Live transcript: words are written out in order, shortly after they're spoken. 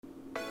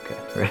Okay,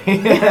 ready?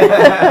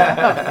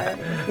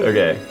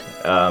 Okay,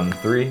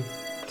 3,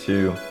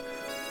 2,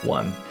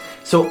 1.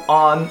 So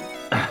on...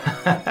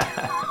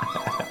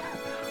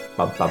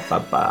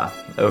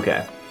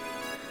 Okay.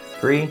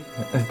 3,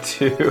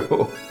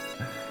 2...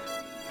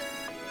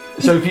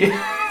 So if you...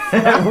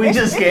 we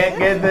just can't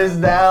get this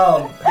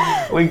down.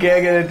 We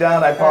can't get it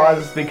down. I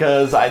paused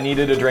because I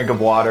needed a drink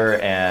of water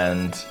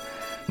and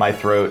my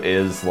throat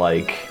is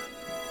like...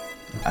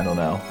 I don't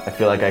know. I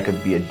feel like I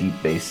could be a deep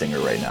bass singer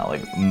right now.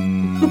 Like,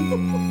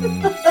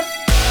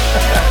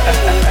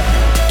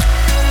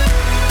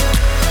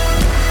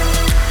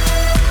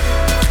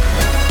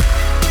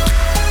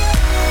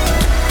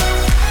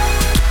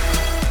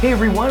 Hey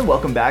everyone,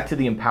 welcome back to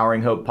the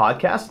Empowering Hope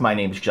podcast. My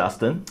name's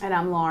Justin. And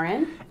I'm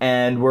Lauren.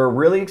 And we're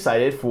really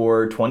excited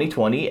for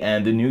 2020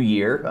 and the new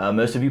year.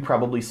 Most of you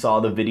probably saw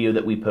the video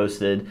that we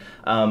posted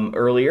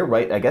earlier,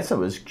 right? I guess it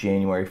was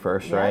January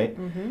 1st, right?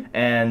 Mm-hmm.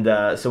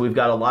 And so we've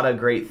got a lot of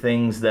great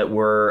things that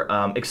we're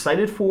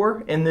excited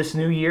for in this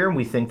new year. And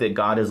we think that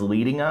God is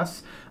leading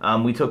us.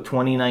 We took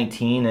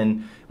 2019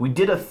 and we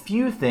did a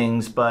few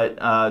things,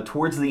 but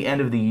towards the end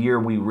of the year,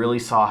 we really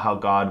saw how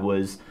God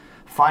was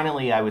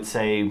finally, I would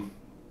say,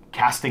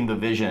 casting the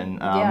vision.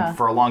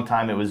 For a long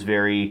time, it was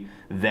very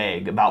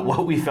vague about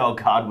what we felt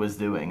God was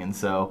doing. And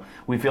so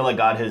we feel like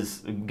God has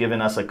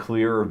given us a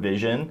clearer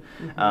vision.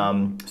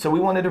 Mm-hmm. So we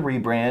wanted to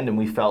rebrand, and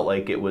we felt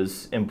like it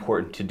was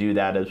important to do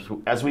that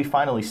as we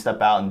finally step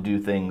out and do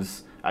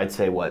things, I'd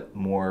say,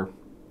 more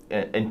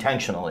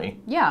intentionally.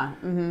 Yeah.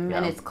 Mm-hmm.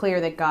 And it's clear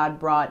that God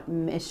brought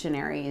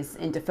missionaries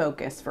into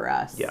focus for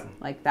us. Yeah.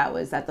 Like that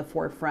was at the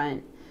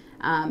forefront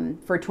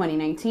for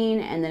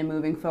 2019, and then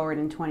moving forward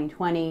in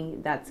 2020,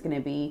 that's going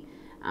to be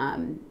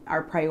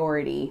our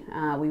priority.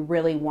 We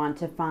really want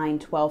to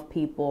find 12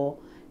 people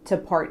to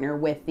partner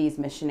with these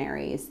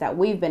missionaries that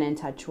we've been in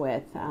touch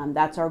with.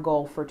 That's our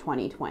goal for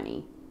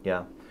 2020.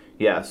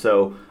 Yeah,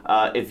 so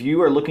if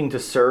you are looking to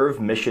serve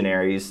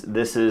missionaries,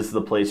 this is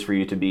the place for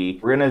you to be.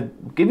 We're going to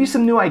give you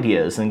some new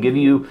ideas and give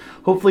you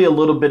hopefully a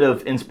little bit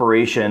of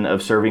inspiration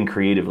of serving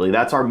creatively.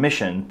 That's our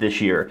mission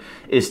this year,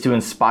 is to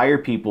inspire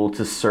people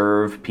to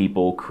serve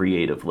people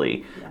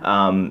creatively.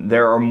 Yeah.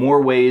 There are more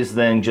ways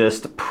than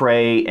just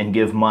pray and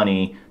give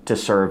money to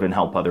serve and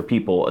help other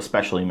people,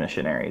 especially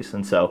missionaries.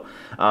 And so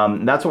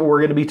that's what we're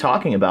going to be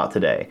talking about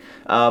today.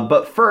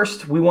 But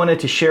first, we wanted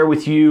to share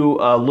with you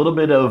a little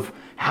bit of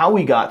how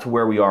we got to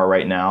where we are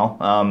right now,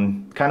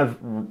 kind of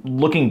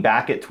looking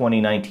back at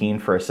 2019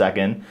 for a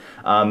second,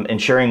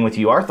 and sharing with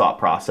you our thought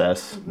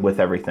process with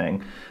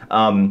everything.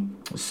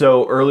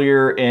 So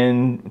earlier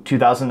in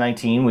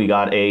 2019, we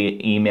got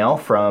an email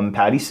from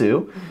Patty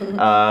Sue,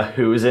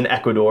 who is in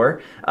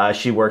Ecuador.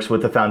 She works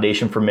with the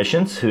Foundation for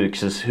Missions,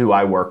 who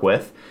I work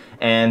with.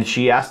 And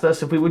she asked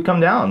us if we would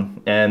come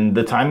down. And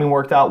the timing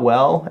worked out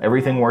well.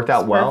 Everything worked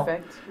out well.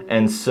 Perfect.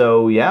 And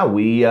so, yeah,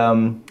 we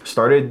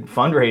started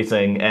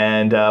fundraising.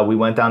 And we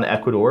went down to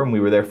Ecuador, and we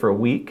were there for a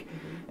week.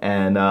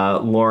 And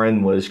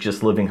Lauren was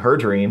just living her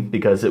dream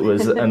because it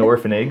was an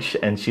orphanage,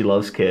 and she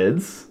loves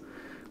kids.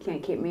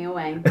 Can't keep me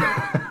away.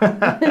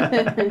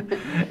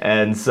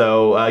 And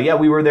so,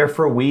 we were there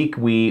for a week.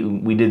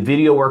 We did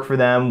video work for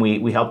them.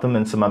 We helped them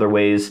in some other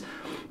ways.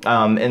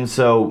 And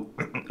so,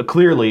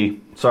 clearly,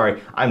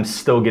 I'm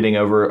still getting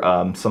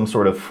over some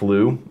sort of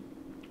flu.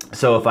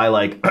 So if I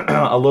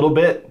a little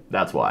bit,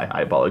 that's why.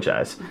 I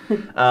apologize.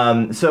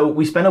 So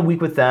we spent a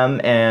week with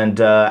them, and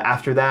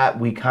after that,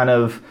 we kind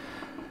of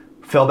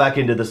fell back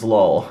into this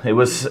lull. It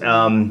was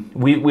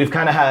we've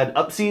kind of had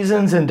up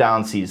seasons and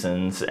down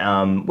seasons,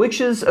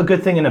 which is a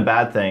good thing and a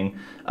bad thing.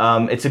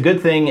 It's a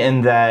good thing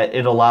in that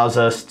it allows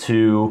us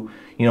to,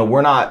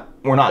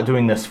 we're not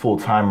doing this full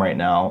time right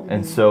now.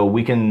 And so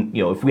we can,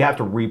 if we have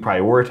to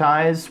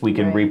reprioritize, we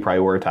can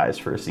reprioritize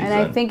for a season. And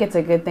I think it's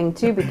a good thing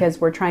too,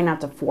 because we're trying not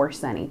to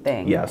force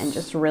anything. Yes. And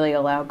just really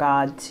allow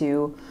God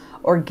to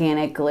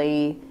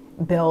organically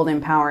build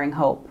Empowering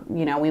Hope.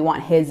 We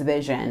want His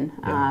vision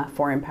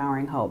for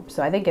Empowering Hope.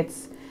 So I think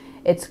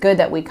it's good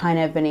that we kind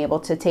of been able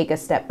to take a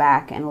step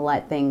back and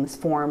let things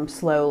form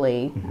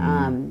slowly,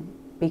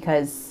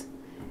 because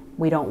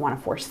we don't want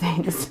to force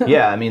things.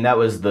 Yeah, I mean, that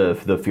was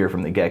the fear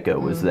from the get-go,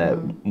 was that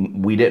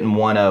we didn't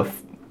want to...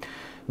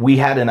 We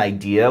had an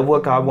idea of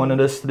what God wanted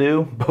us to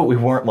do, but we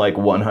weren't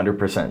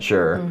 100%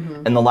 sure.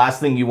 And the last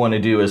thing you want to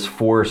do is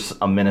force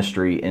a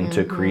ministry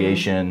into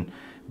creation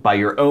by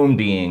your own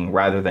being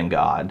rather than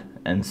God.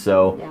 And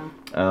so,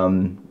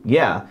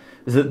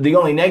 the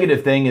only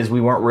negative thing is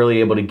we weren't really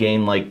able to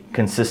gain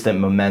consistent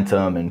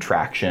momentum and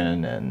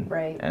traction.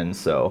 And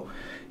so...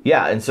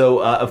 Yeah, and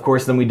so, of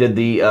course, then we did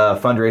the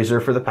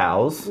fundraiser for the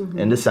PALs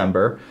in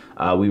December.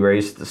 We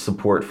raised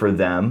support for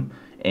them.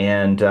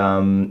 And,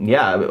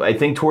 I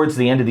think towards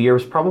the end of the year, it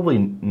was probably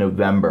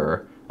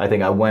November. I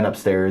think I went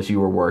upstairs,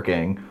 you were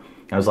working.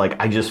 I was like,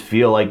 I just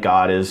feel like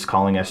God is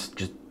calling us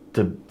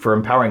for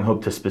Empowering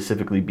Hope to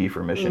specifically be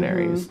for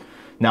missionaries.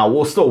 Now,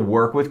 we'll still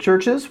work with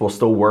churches, we'll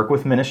still work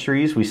with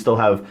ministries, we still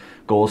have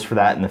goals for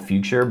that in the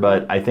future,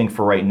 but I think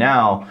for right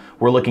now,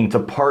 we're looking to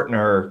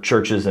partner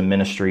churches and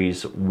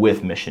ministries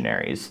with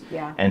missionaries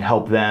and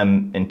help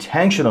them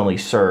intentionally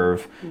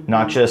serve,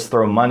 not just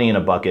throw money in a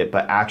bucket,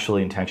 but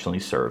actually intentionally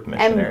serve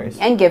missionaries.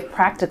 And give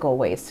practical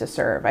ways to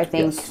serve. I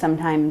think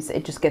sometimes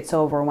it just gets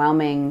so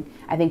overwhelming.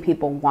 I think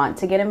people want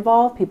to get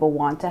involved, people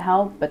want to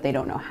help, but they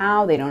don't know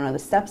how, they don't know the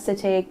steps to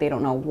take, they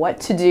don't know what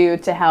to do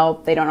to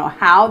help, they don't know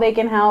how they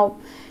can help.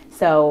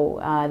 So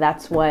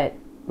that's what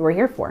we're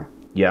here for.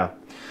 Yeah.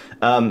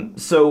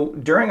 So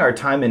during our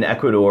time in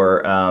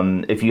Ecuador,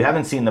 if you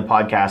haven't seen the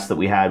podcast that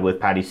we had with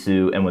Patty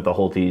Sue and with the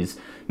Holties,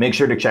 make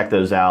sure to check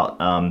those out.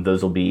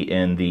 Those will be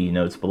in the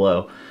notes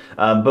below.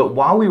 But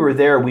while we were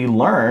there, we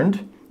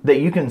learned that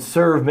you can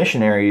serve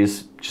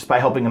missionaries just by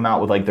helping them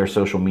out with like their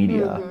social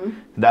media.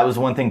 That was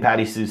one thing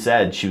Patty Sue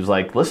said. She was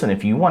like, listen,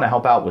 if you want to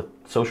help out with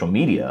social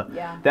media,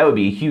 that would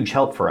be a huge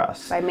help for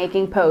us. By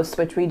making posts,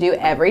 which we do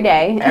every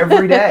day.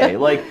 Every day.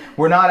 Like,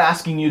 we're not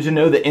asking you to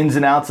know the ins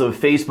and outs of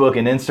Facebook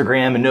and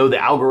Instagram and know the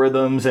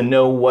algorithms and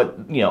know what,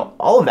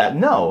 all of that.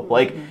 No.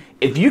 Like,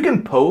 if you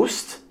can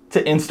post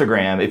to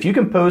Instagram, if you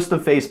can post to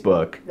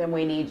Facebook, then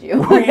we need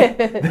you.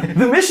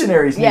 The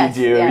missionaries need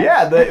you.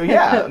 Yes.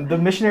 The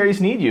missionaries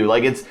need you.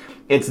 Like,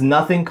 it's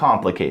nothing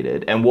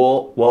complicated, and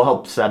we'll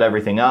help set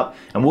everything up,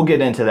 and we'll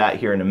get into that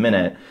here in a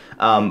minute.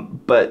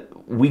 But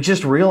we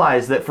just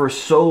realized that for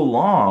so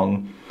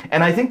long,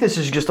 and I think this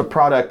is just a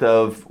product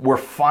of, we're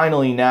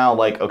finally now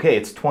like, okay,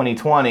 it's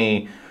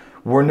 2020.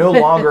 We're no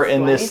longer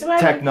in this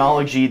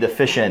technology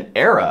deficient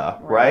era,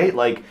 right?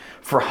 Like,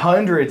 for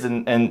hundreds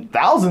and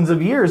thousands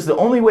of years, the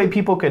only way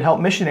people could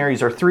help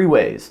missionaries are three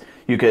ways.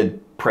 You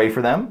could pray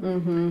for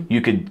them,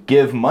 you could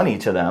give money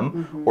to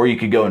them, or you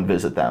could go and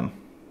visit them.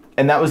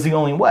 And that was the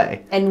only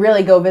way. And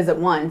really go visit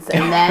once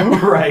and then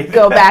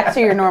go back to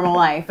your normal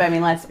life. I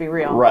mean, let's be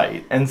real.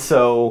 Right. And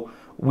so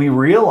we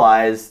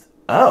realized,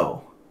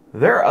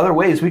 there are other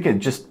ways we could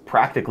just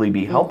practically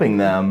be helping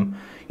them.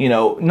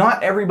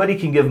 Not everybody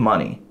can give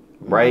money.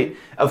 Right.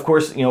 Of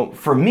course,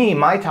 for me,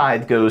 my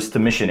tithe goes to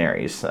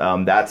missionaries.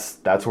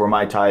 That's where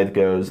my tithe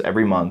goes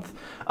every month.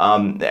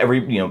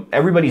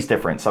 Everybody's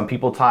different. Some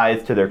people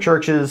tithe to their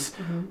churches.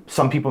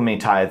 Some people may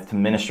tithe to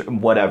ministry,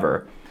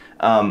 whatever.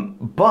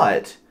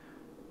 But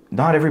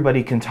not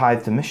everybody can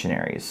tithe to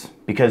missionaries,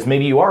 because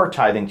maybe you are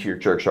tithing to your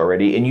church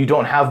already and you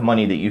don't have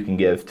money that you can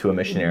give to a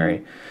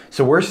missionary.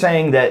 So we're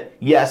saying that,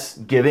 yes,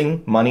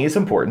 giving money is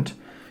important.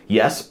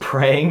 Yes,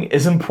 praying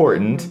is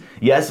important.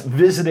 Yes,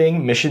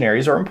 visiting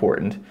missionaries are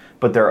important,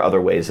 but there are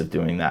other ways of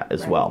doing that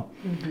as well.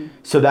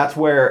 So that's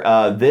where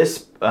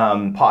this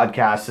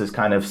podcast is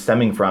kind of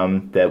stemming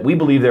from, that we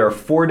believe there are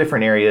 4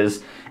 different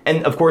areas.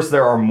 And of course,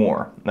 there are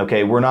more.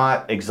 Okay, we're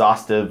not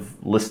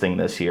exhaustive listing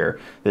this here.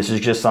 This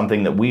is just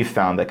something that we've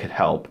found that could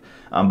help.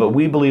 But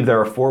we believe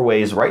there are 4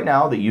 ways right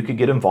now that you could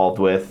get involved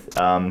with.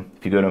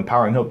 If you go to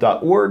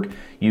empoweringhope.org,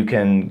 you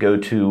can go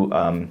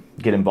to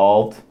get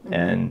involved,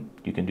 and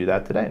you can do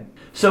that today.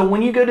 So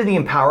when you go to the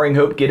Empowering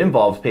Hope Get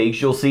Involved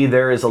page, you'll see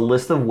there is a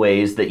list of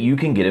ways that you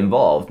can get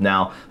involved.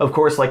 Now, of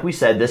course, like we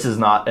said, this is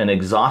not an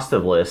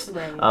exhaustive list,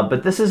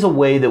 but this is a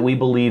way that we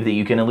believe that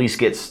you can at least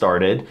get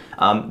started.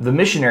 The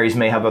missionaries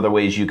may have other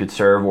ways you could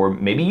serve, or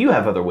maybe you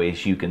have other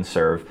ways you can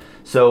serve.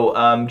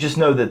 So just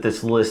know that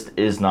this list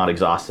is not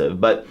exhaustive.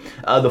 But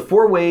the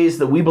 4 ways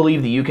that we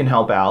believe that you can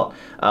help out,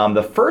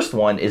 the first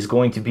one is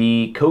going to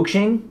be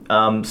coaching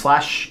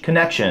 /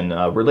 connection,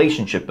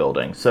 relationship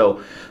building.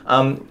 So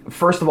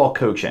first of all,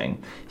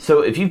 coaching.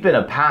 So if you've been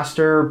a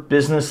pastor,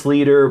 business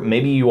leader,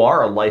 maybe you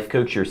are a life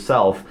coach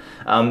yourself,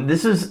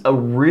 this is a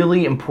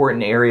really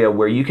important area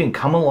where you can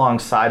come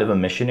alongside of a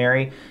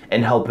missionary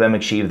and help them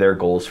achieve their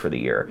goals for the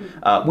year.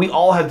 We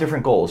all have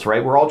different goals,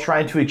 right? We're all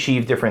trying to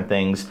achieve different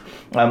things,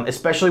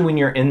 especially when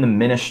you're in the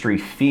ministry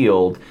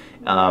field,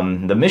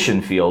 the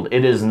mission field.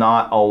 It is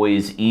not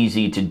always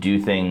easy to do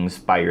things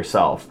by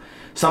yourself.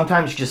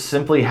 Sometimes just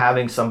simply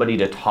having somebody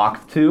to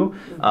talk to,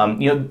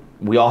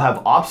 we all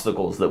have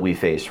obstacles that we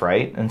face,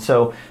 right? And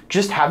so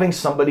just having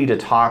somebody to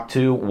talk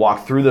to,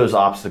 walk through those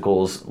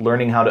obstacles,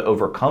 learning how to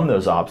overcome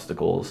those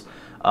obstacles,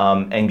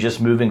 and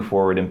just moving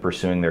forward and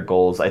pursuing their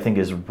goals, I think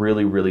is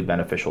really, really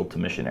beneficial to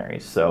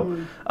missionaries.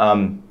 So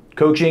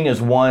coaching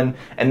is one,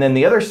 and then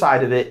the other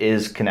side of it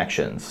is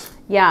connections.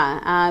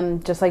 Yeah,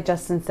 just like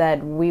Justin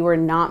said, we were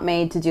not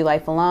made to do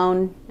life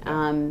alone.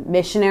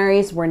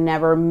 Missionaries were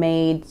never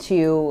made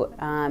to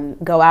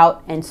go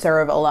out and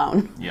serve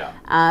alone.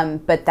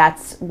 But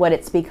that's what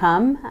it's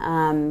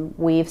become.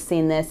 We've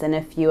seen this in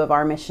a few of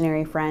our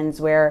missionary friends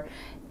where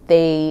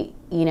they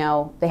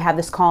have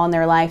this call in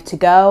their life to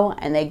go,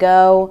 and they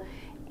go,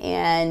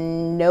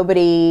 and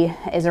nobody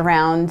is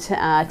around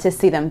to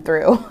see them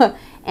through.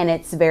 And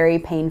it's very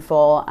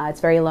painful. It's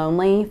very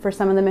lonely for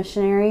some of the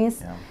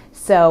missionaries.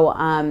 So,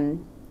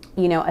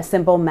 a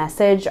simple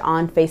message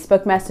on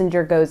Facebook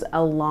Messenger goes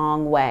a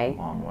long way.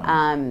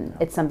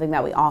 It's something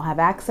that we all have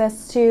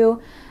access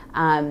to.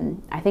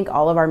 I think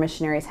all of our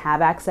missionaries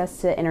have access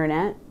to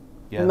internet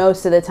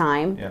most of the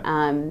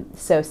time.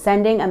 So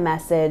sending a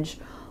message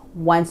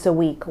once a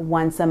week,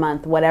 once a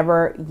month,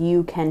 whatever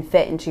you can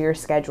fit into your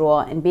schedule,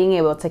 and being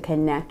able to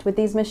connect with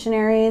these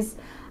missionaries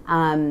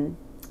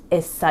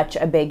is such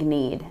a big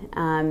need.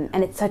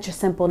 And it's such a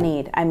simple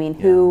need. I mean,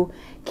 who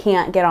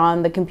can't get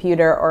on the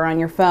computer or on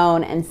your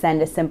phone and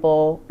send a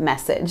simple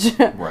message?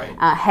 Right.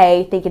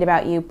 Hey, thinking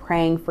about you,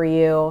 praying for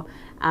you.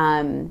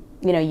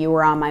 You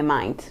were on my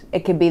mind.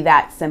 It could be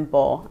that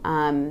simple.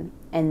 And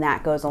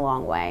that goes a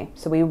long way.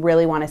 So we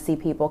really want to see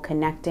people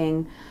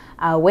connecting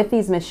with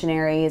these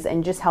missionaries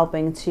and just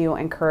helping to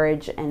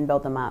encourage and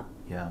build them up.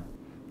 Yeah.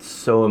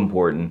 So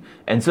important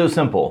and so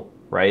simple,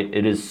 right?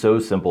 It is so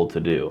simple to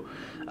do.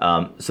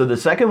 So the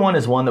second one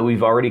is one that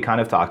we've already kind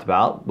of talked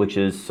about, which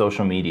is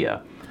social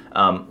media.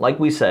 Like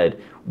we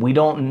said, we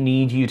don't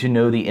need you to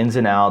know the ins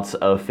and outs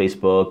of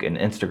Facebook and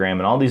Instagram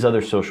and all these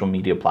other social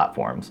media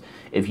platforms.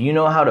 If you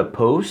know how to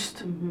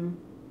post,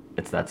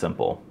 it's that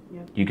simple.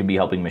 Yep. You can be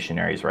helping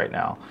missionaries right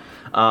now.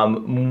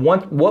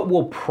 What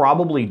we'll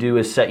probably do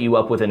is set you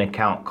up with an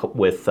account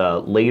with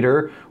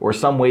Later, or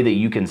some way that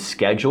you can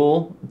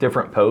schedule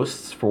different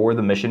posts for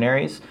the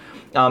missionaries.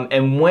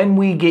 And when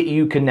we get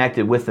you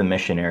connected with the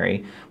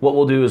missionary, what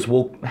we'll do is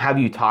we'll have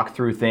you talk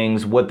through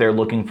things, what they're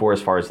looking for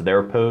as far as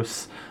their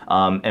posts,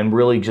 and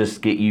really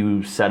just get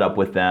you set up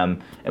with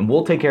them. And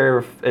we'll take care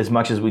of as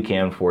much as we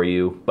can for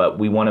you, but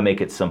we want to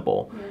make it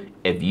simple.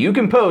 If you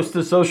can post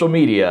to social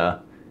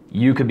media,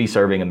 you could be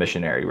serving a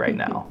missionary right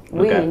now.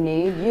 Okay? We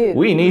need you.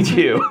 We need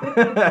you.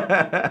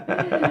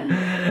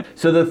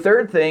 So the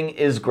third thing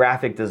is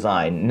graphic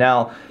design.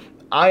 Now,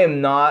 I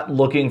am not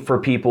looking for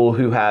people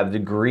who have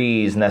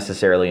degrees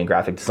necessarily in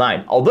graphic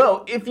design.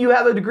 Although, if you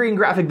have a degree in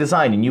graphic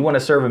design and you want to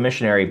serve a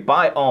missionary,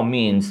 by all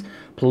means,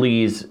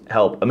 please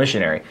help a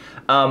missionary.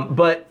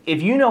 But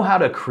if you know how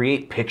to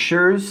create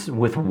pictures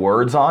with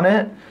words on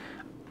it,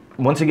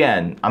 once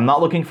again, I'm not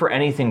looking for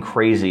anything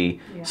crazy.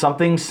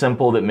 Something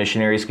simple that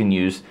missionaries can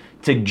use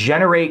to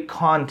generate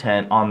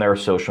content on their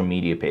social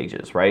media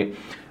pages, right?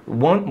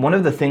 One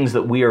of the things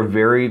that we are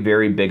very,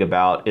 very big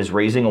about is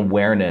raising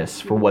awareness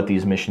for what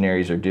these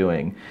missionaries are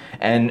doing.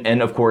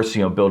 And of course,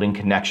 building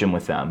connection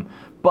with them.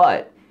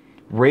 But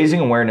raising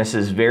awareness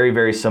is very,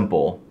 very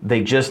simple.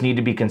 They just need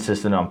to be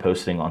consistent on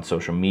posting on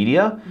social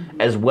media,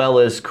 as well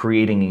as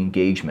creating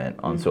engagement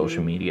on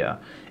social media.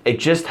 It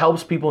just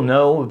helps people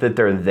know that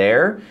they're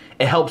there.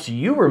 It helps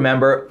you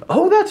remember,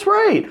 oh, that's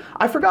right,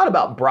 I forgot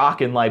about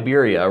Brock in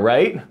Liberia,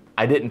 right?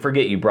 I didn't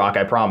forget you, Brock,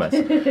 I promise.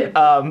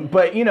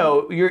 But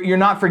you're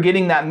not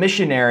forgetting that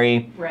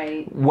missionary,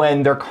 right,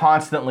 when they're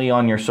constantly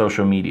on your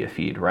social media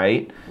feed,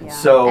 right?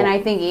 Yeah. And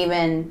I think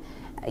even,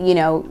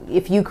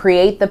 if you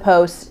create the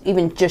post,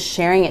 even just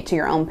sharing it to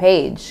your own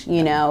page,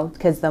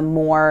 because the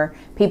more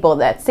people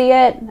that see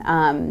it,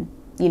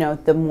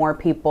 the more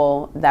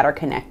people that are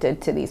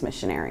connected to these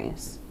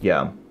missionaries.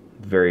 Yeah,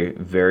 very,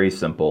 very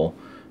simple,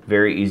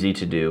 very easy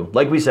to do.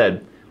 Like we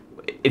said,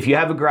 if you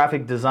have a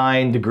graphic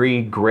design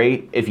degree,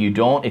 great. If you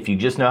don't, if you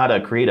just know how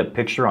to create a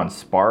picture on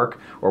Spark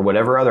or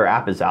whatever other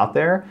app is out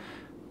there,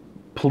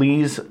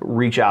 please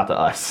reach out to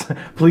us.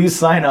 Please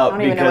sign up. I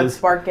don't even know what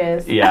Spark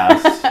is.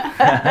 Yes.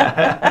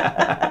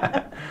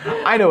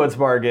 I know what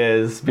Spark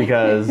is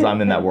because I'm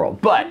in that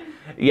world. But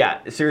yeah,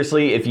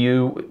 seriously, if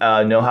you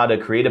know how to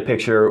create a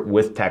picture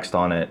with text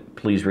on it,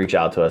 please reach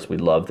out to us. We'd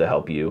love to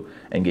help you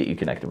and get you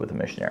connected with a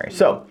missionary.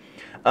 So,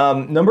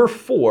 number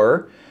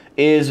 4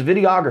 is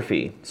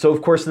videography. So,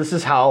 of course, this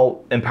is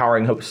how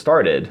Empowering Hope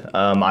started.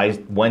 I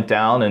went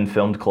down and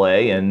filmed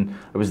Clay, and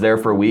I was there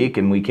for a week,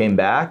 and we came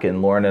back,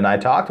 and Lauren and I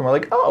talked, and we're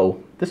like,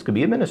 oh, this could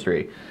be a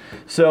ministry.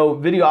 So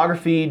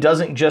videography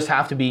doesn't just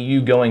have to be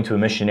you going to a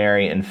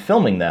missionary and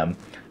filming them.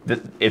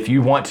 If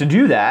you want to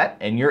do that,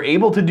 and you're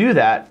able to do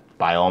that,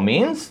 by all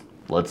means,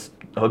 let's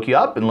hook you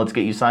up, and let's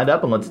get you signed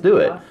up, and let's do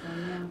it.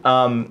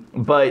 Awesome,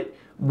 yeah. But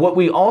what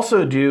we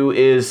also do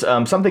is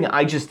something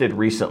I just did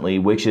recently,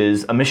 which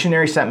is a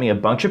missionary sent me a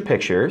bunch of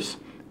pictures,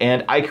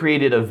 and I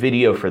created a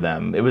video for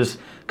them. It was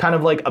kind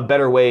of like a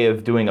better way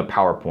of doing a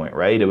PowerPoint,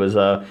 right? It was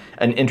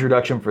an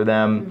introduction for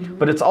them,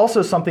 but it's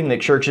also something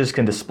that churches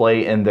can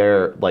display in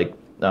their,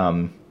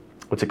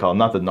 what's it called?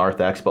 Not the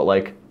narthex,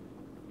 but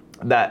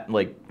that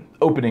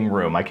opening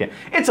room.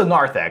 It's a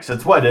narthex,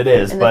 it's what it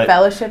is. In the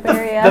fellowship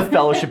area? The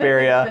fellowship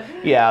area,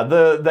 yeah,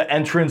 the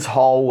entrance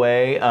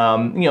hallway.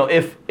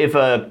 If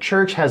a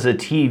church has a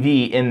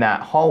TV in that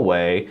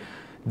hallway,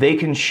 they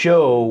can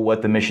show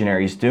what the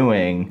missionary's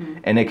doing,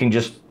 and it can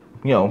just,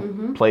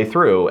 play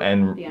through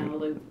and be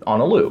on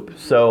a loop.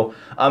 So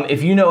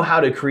if you know how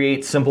to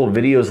create simple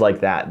videos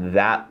like that,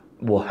 that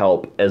will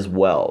help as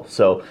well.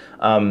 So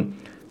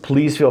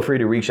please feel free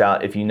to reach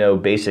out if you know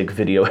basic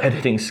video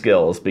editing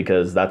skills,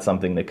 because that's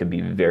something that could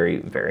be very,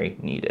 very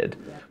needed.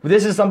 Yeah.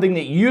 This is something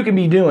that you can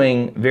be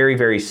doing very,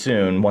 very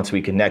soon. Once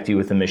we connect you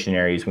with the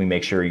missionaries, we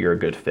make sure you're a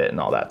good fit and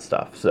all that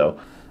stuff. So,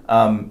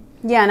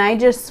 yeah, and I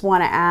just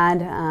want to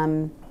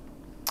add,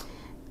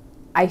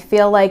 I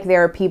feel like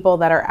there are people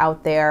that are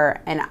out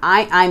there, and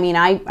I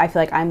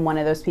feel like I'm one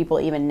of those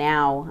people even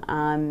now.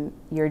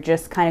 You're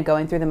just kind of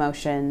going through the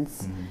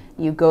motions.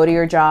 You go to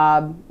your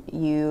job,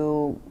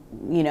 you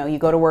you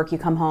go to work, you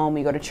come home,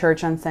 you go to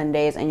church on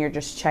Sundays, and you're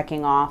just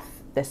checking off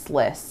this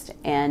list.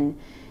 And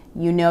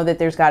you know that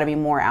there's got to be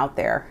more out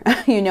there.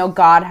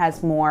 God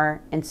has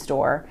more in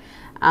store.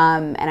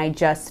 And I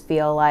just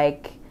feel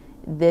like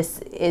this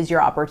is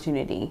your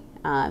opportunity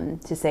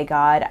to say,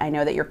 God, I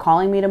know that you're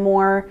calling me to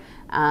more.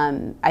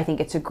 I think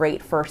it's a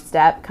great first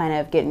step, kind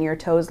of getting your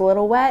toes a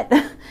little wet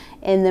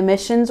in the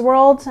missions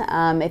world.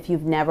 If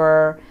you've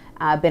never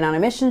been on a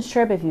missions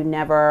trip, if you've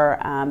never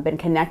been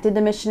connected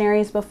to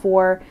missionaries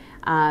before,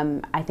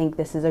 I think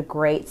this is a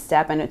great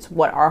step, and it's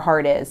what our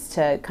heart is,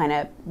 to kind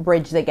of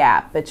bridge the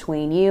gap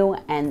between you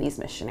and these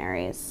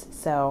missionaries.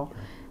 So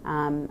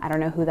I don't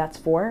know who that's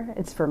for.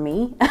 It's for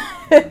me.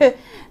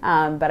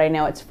 But I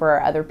know it's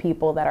for other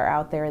people that are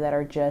out there that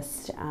are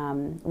just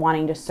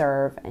wanting to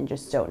serve and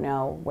just don't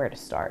know where to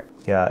start.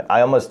 Yeah,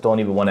 I almost don't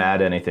even want to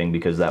add anything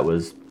because that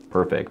was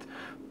perfect.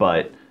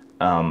 But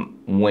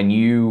when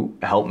you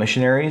help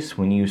missionaries,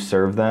 when you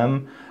serve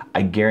them,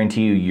 I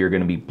guarantee you're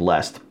going to be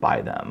blessed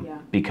by them,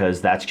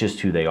 because that's just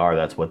who they are.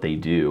 That's what they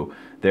do.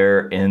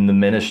 They're in the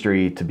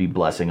ministry to be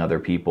blessing other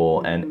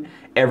people. And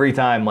every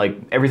time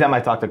I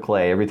talk to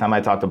Clay, every time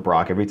I talk to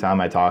Brock, every time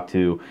I talk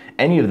to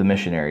any of the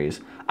missionaries,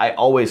 I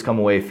always come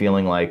away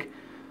feeling like,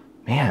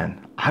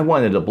 man, I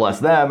wanted to bless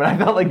them, and I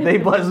felt like they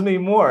blessed me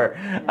more.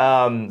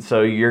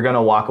 So you're going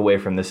to walk away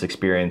from this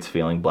experience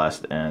feeling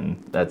blessed,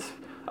 and that's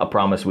a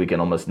promise we can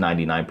almost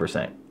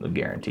 99%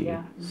 guarantee.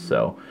 Yeah.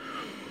 So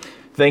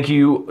thank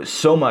you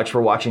so much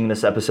for watching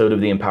this episode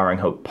of the Empowering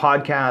Hope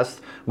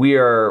podcast. We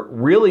are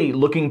really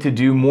looking to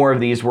do more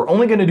of these. We're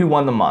only going to do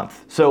one a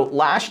month. So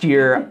last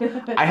year,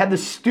 I had the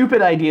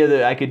stupid idea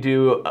that I could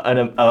do a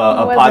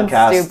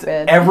podcast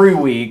stupid. Every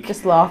week.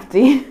 Just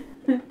lofty.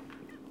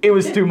 It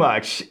was too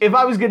much. If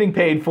I was getting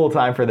paid full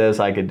time for this,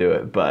 I could do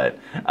it. But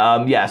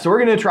so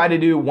we're going to try to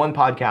do one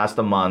podcast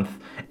a month.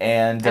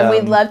 And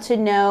we'd love to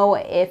know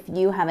if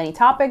you have any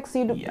topics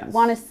you'd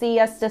want to see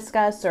us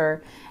discuss,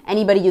 or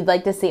anybody you'd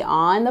like to see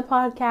on the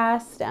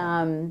podcast.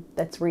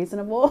 That's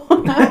reasonable.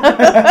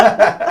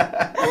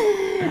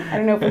 I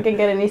don't know if we can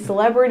get any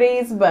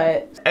celebrities,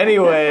 but...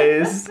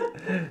 Anyways,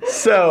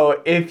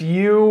 so if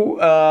you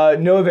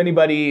know of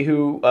anybody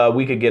who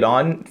we could get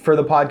on for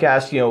the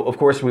podcast, of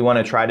course we want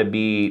to try to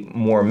be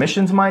more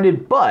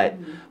missions-minded, but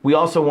we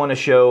also want to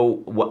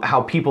show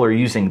how people are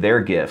using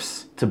their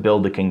gifts to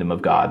build the kingdom of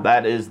God.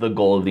 That is the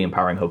goal of the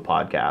Empowering Hope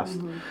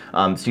podcast.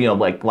 So,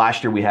 like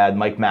last year we had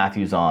Mike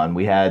Matthews on,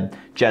 we had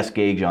Jess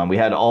Gage on, we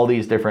had all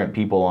these different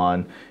people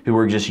on who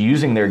were just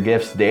using their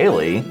gifts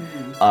daily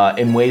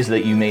in ways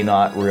that you may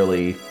not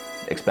really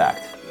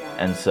expect.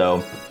 And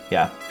so,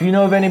 if you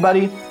know of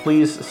anybody,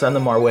 please send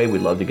them our way.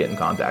 We'd love to get in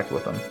contact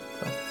with them.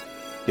 So,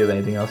 do you have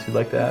anything else you'd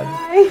like to add?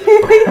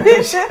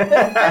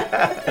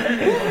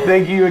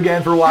 Thank you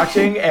again for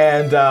watching,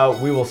 and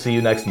we will see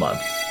you next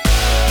month.